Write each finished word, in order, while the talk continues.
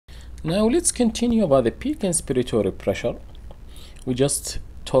Now let's continue about the peak inspiratory pressure. We just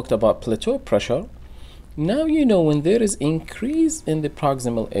talked about plateau pressure. Now you know when there is increase in the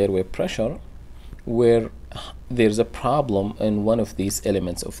proximal airway pressure where there's a problem in one of these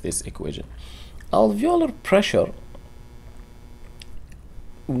elements of this equation. Alveolar pressure,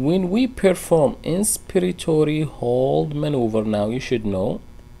 when we perform inspiratory hold maneuver, now you should know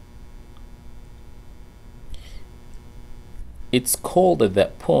it's called at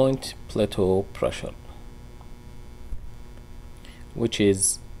that point plateau pressure, which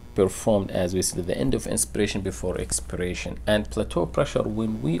is performed as we said at the end of inspiration before expiration. And plateau pressure,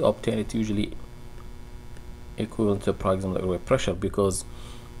 when we obtain it, usually equivalent to proximal airway pressure because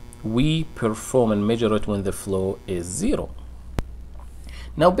we perform and measure it when the flow is 0.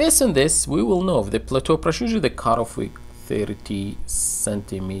 Now based on this, we will know if the plateau pressure, usually the cutoff with 30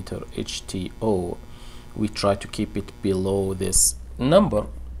 centimeter HTO, we try to keep it below this number.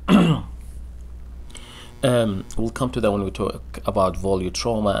 We'll come to that when we talk about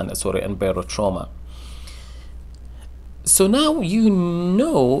volutrauma and barotrauma. So now you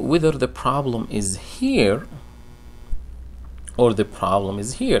know whether the problem is here or the problem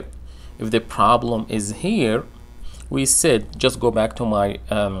is here. If the problem is here, we said, just go back to my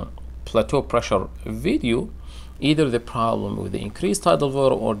plateau pressure video, either the problem with the increased tidal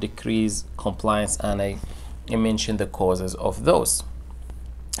volume or decreased compliance, and I mentioned the causes of those.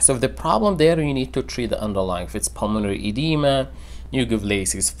 So if the problem there, you need to treat the underlying. If it's pulmonary edema, you give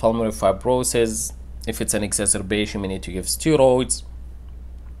Lasix. Pulmonary fibrosis, if it's an exacerbation, we need to give steroids.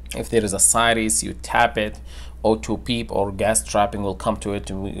 If there is a sinus, you tap it. O2 PEEP or gas trapping, will come to it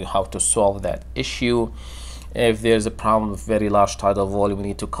and how to solve that issue. If there's a problem with very large tidal volume, we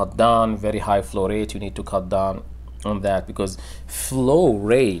need to cut down. Very high flow rate, you need to cut down on that, because flow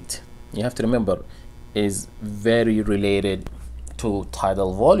rate, you have to remember, is very related to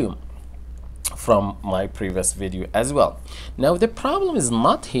tidal volume from my previous video as well. Now if the problem is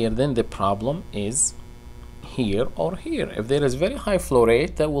not here, then the problem is here or here. If there is very high flow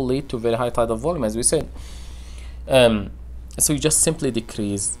rate, that will lead to very high tidal volume, as we said. So you just simply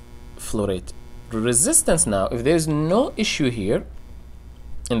decrease flow rate. Resistance, now if there is no issue here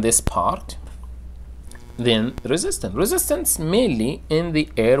in this part, then resistance mainly in the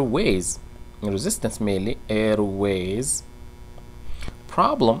airways,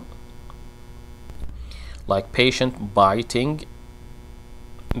 problem, like patient biting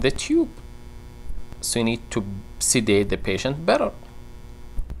the tube, so you need to sedate the patient better,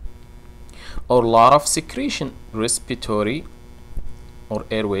 or lot of secretion, respiratory or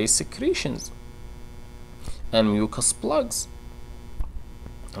airway secretions, and mucus plugs.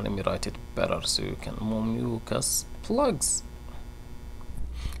 Let me write it better so you can more mucus plugs.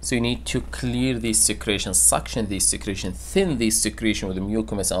 So you need to clear these secretions, suction these secretions, thin these secretions with the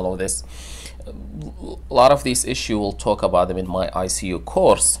mucus and all of this. A lot of these issues, we'll talk about them in my ICU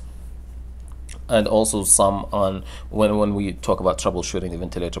course, and also some on when we talk about troubleshooting the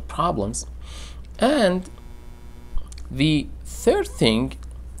ventilator problems. And the third thing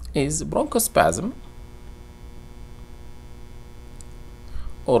is bronchospasm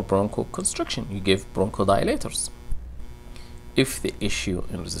or bronchoconstriction. You give bronchodilators if the issue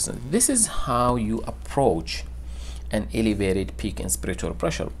in resistance. This is how you approach an elevated peak inspiratory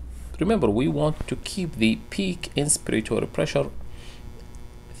pressure. Remember, we want to keep the peak inspiratory pressure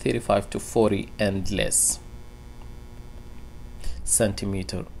 35 to 40 and less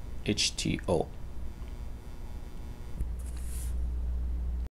centimeter HTO.